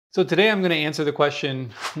So today I'm going to answer the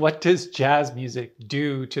question, what does jazz music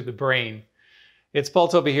do to the brain? It's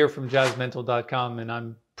Tobey here from jazzmental.com, and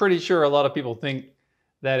I'm pretty sure a lot of people think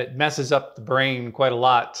that it messes up the brain quite a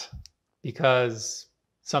lot because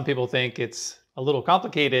some people think it's a little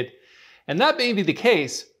complicated, and that may be the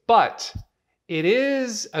case, but it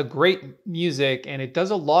is a great music and it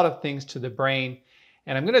does a lot of things to the brain.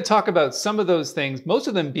 And I'm going to talk about some of those things, most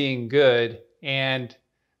of them being good, and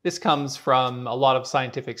this comes from a lot of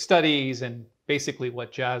scientific studies and basically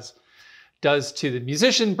what jazz does to the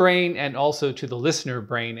musician brain and also to the listener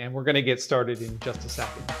brain. And we're going to get started in just a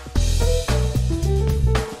second.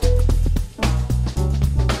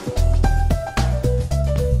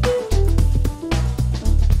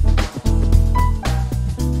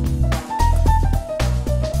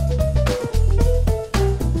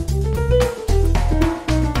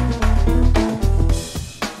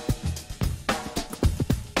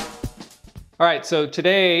 All right, so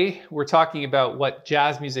today we're talking about what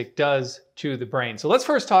jazz music does to the brain. So let's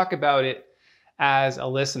first talk about it as a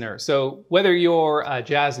listener. So whether you're a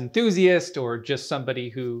jazz enthusiast or just somebody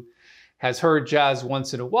who has heard jazz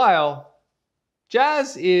once in a while,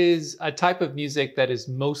 jazz is a type of music that is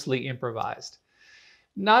mostly improvised.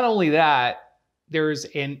 Not only that, there's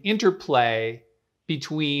an interplay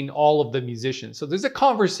between all of the musicians. So there's a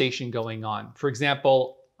conversation going on. For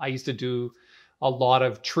example, I used to do a lot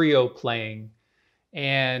of trio playing,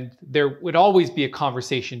 and there would always be a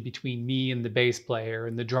conversation between me and the bass player,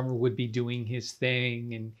 and the drummer would be doing his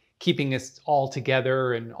thing and keeping us all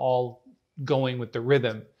together and all going with the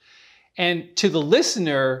rhythm. And to the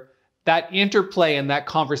listener, that interplay and that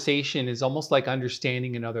conversation is almost like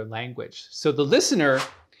understanding another language. So the listener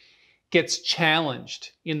gets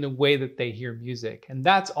challenged in the way that they hear music, and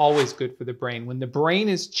that's always good for the brain. When the brain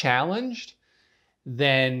is challenged,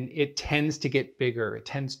 then it tends to get bigger. It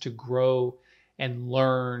tends to grow and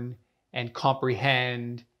learn and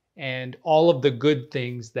comprehend and all of the good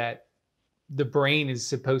things that the brain is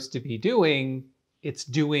supposed to be doing, it's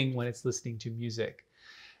doing when it's listening to music.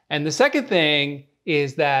 And the second thing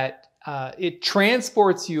is that it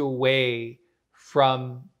transports you away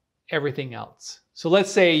from everything else. So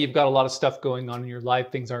let's say you've got a lot of stuff going on in your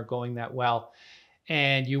life, things aren't going that well,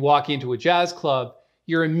 and you walk into a jazz club,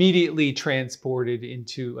 you're immediately transported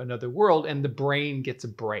into another world and the brain gets a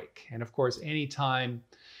break. And of course, anytime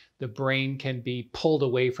the brain can be pulled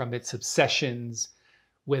away from its obsessions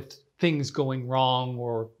with things going wrong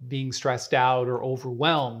or being stressed out or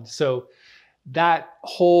overwhelmed. So that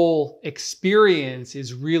whole experience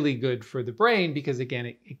is really good for the brain because again,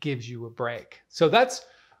 it gives you a break. So that's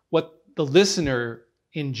what the listener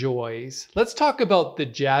enjoys. Let's talk about the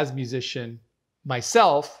jazz musician,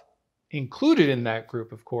 myself, included in that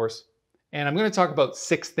group, of course. And I'm going to talk about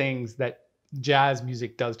 6 things that jazz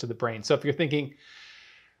music does to the brain. So if you're thinking,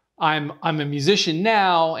 I'm a musician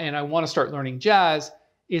now and I want to start learning jazz,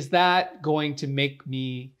 is that going to make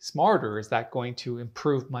me smarter? Is that going to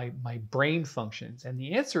improve my brain functions? And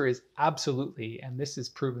the answer is absolutely, and this is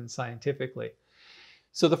proven scientifically.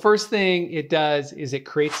 So the first thing it does is it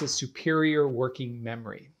creates a superior working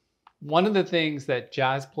memory. One of the things that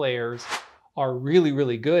jazz players are really,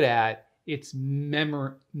 really good at, it's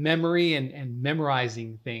memory and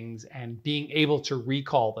memorizing things and being able to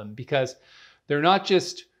recall them, because they're not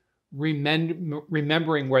just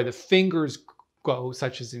remembering where the fingers go,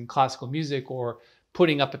 such as in classical music, or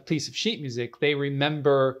putting up a piece of sheet music. They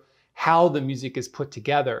remember how the music is put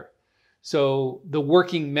together. So the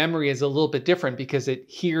working memory is a little bit different because it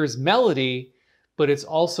hears melody, but it's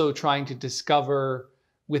also trying to discover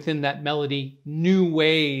within that melody new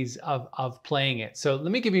ways of playing it. So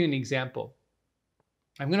let me give you an example.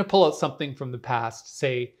 I'm going to pull out something from the past,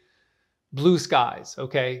 say Blue Skies,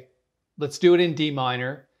 okay? Let's do it in D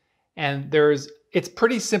minor. And it's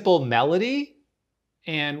pretty simple melody.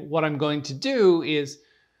 And what I'm going to do is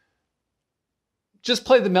just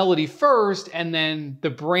play the melody first, and then the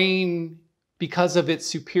brain, because of its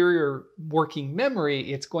superior working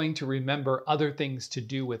memory, it's going to remember other things to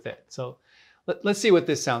do with it. So let's see what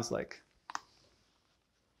this sounds like.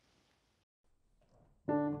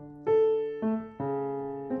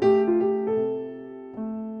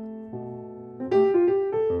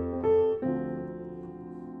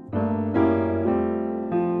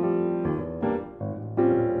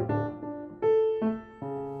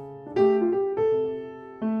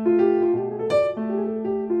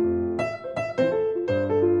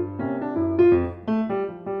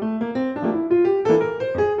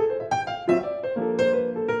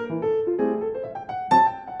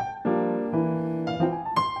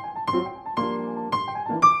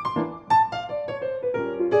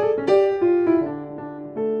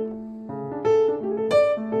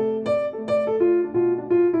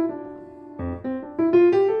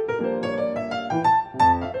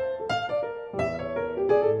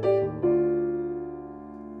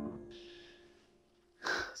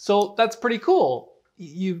 So that's pretty cool.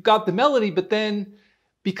 You've got the melody, but then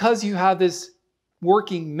because you have this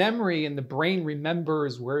working memory and the brain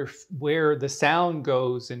remembers where the sound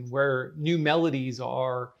goes and where new melodies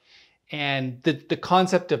are, and the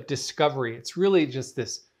concept of discovery, it's really just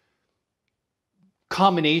this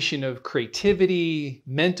combination of creativity,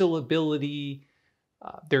 mental ability.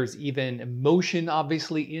 There's even emotion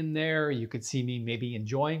obviously in there. You could see me maybe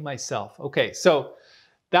enjoying myself. Okay, so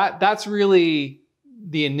that's really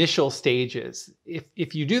the initial stages.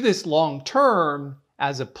 If you do this long term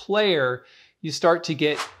as a player, you start to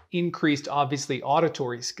get increased, obviously,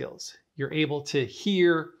 auditory skills. You're able to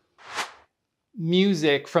hear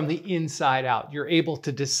music from the inside out. You're able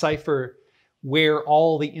to decipher where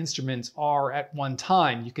all the instruments are at one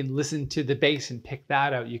time. You can listen to the bass and pick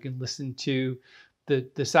that out. You can listen to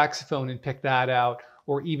the saxophone and pick that out,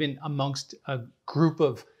 or even amongst a group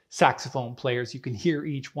of saxophone players, you can hear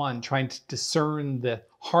each one, trying to discern the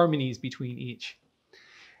harmonies between each.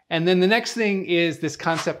 And then the next thing is this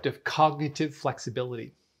concept of cognitive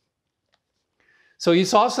flexibility. So you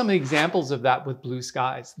saw some examples of that with Blue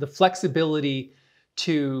Skies, the flexibility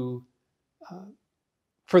to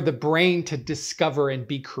for the brain to discover and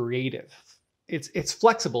be creative. It's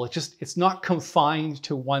flexible. It's not confined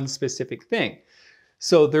to one specific thing.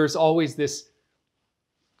 So there's always this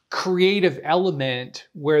creative element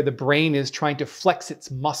where the brain is trying to flex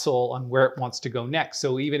its muscle on where it wants to go next.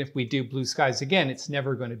 So even if we do Blue Skies again, it's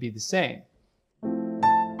never going to be the same.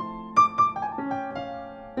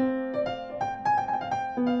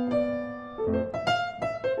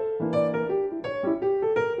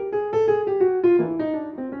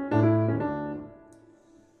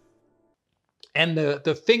 And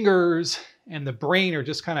the fingers and the brain are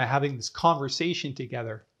just kind of having this conversation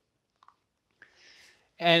together.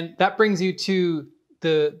 And that brings you to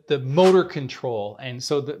the motor control. And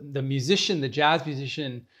so the musician, the jazz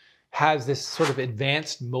musician, has this sort of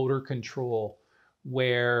advanced motor control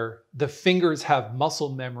where the fingers have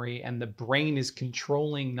muscle memory and the brain is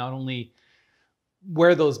controlling not only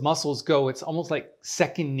where those muscles go, it's almost like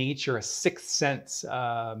second nature, a sixth sense.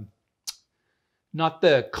 Not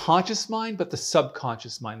the conscious mind, but the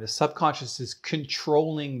subconscious mind. The subconscious is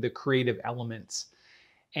controlling the creative elements.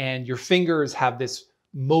 And your fingers have this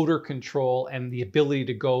motor control and the ability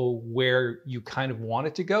to go where you kind of want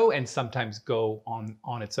it to go and sometimes go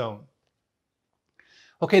on its own.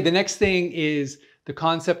 Okay, the next thing is the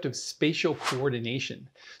concept of spatial coordination.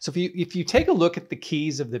 So if you take a look at the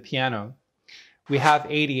keys of the piano, we have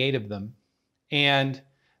 88 of them. And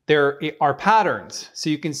there are patterns. So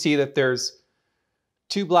you can see that there's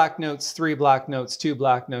 2 black notes, 3 black notes, 2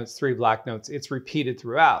 black notes, 3 black notes. It's repeated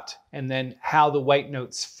throughout. And then how the white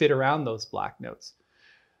notes fit around those black notes.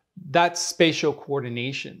 That's spatial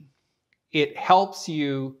coordination. It helps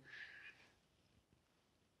you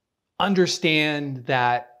understand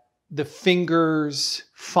that the fingers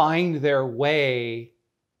find their way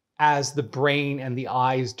as the brain and the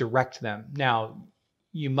eyes direct them. Now,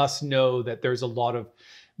 you must know that there's a lot of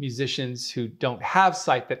musicians who don't have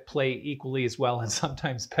sight that play equally as well and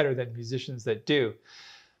sometimes better than musicians that do.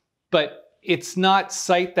 But it's not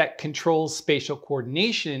sight that controls spatial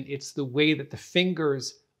coordination, it's the way that the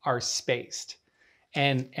fingers are spaced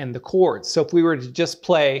and the chords. So if we were to just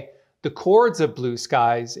play the chords of Blue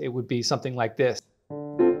Skies, it would be something like this.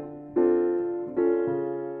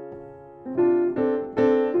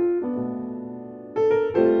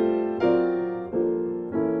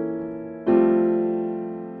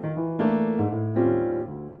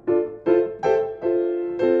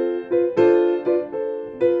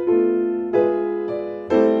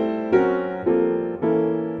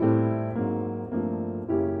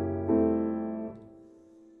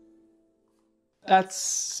 That's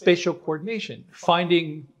spatial coordination,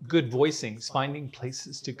 finding good voicings, finding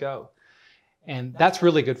places to go. And that's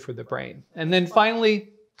really good for the brain. And then finally,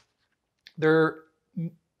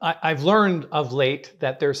 I've learned of late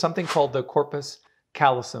that there's something called the corpus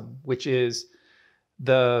callosum, which is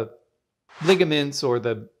the ligaments or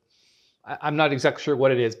I'm not exactly sure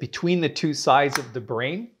what it is, between the two sides of the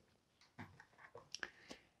brain.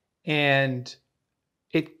 And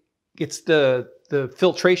it's the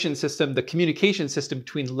filtration system, the communication system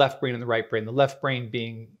between the left brain and the right brain. The left brain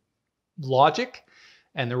being logic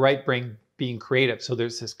and the right brain being creative. So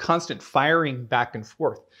there's this constant firing back and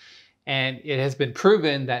forth. And it has been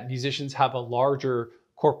proven that musicians have a larger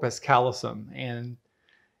corpus callosum. And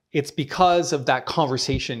it's because of that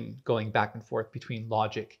conversation going back and forth between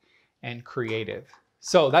logic and creative.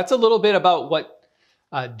 So that's a little bit about what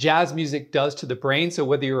jazz music does to the brain. So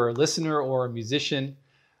whether you're a listener or a musician,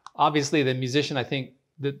 obviously the musician, I think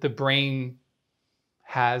the brain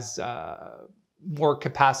has more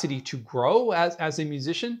capacity to grow as a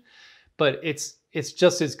musician, but it's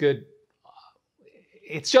just as good.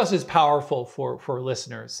 It's just as powerful for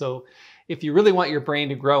listeners. So if you really want your brain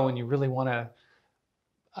to grow and you really want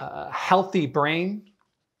a healthy brain,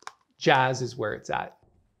 jazz is where it's at.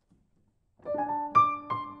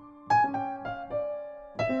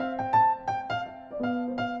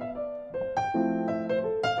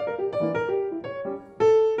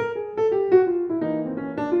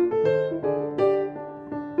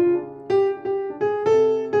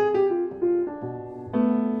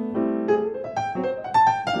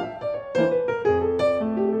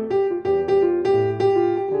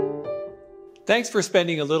 Thanks for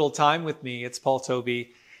spending a little time with me. It's Paul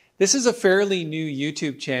Tobey. This is a fairly new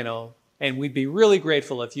YouTube channel, and we'd be really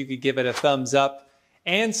grateful if you could give it a thumbs up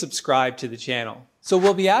and subscribe to the channel. So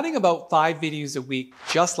we'll be adding about 5 videos a week,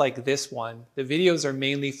 just like this one. The videos are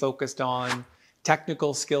mainly focused on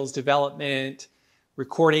technical skills development,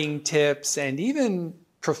 recording tips, and even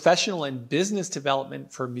professional and business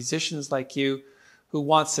development for musicians like you who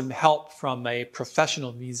want some help from a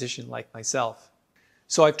professional musician like myself.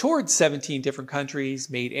 So I've toured 17 different countries,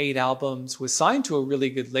 made 8 albums, was signed to a really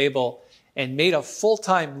good label, and made a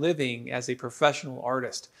full-time living as a professional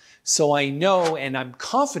artist. So I know and I'm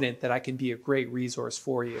confident that I can be a great resource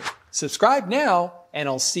for you. Subscribe now, and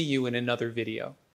I'll see you in another video.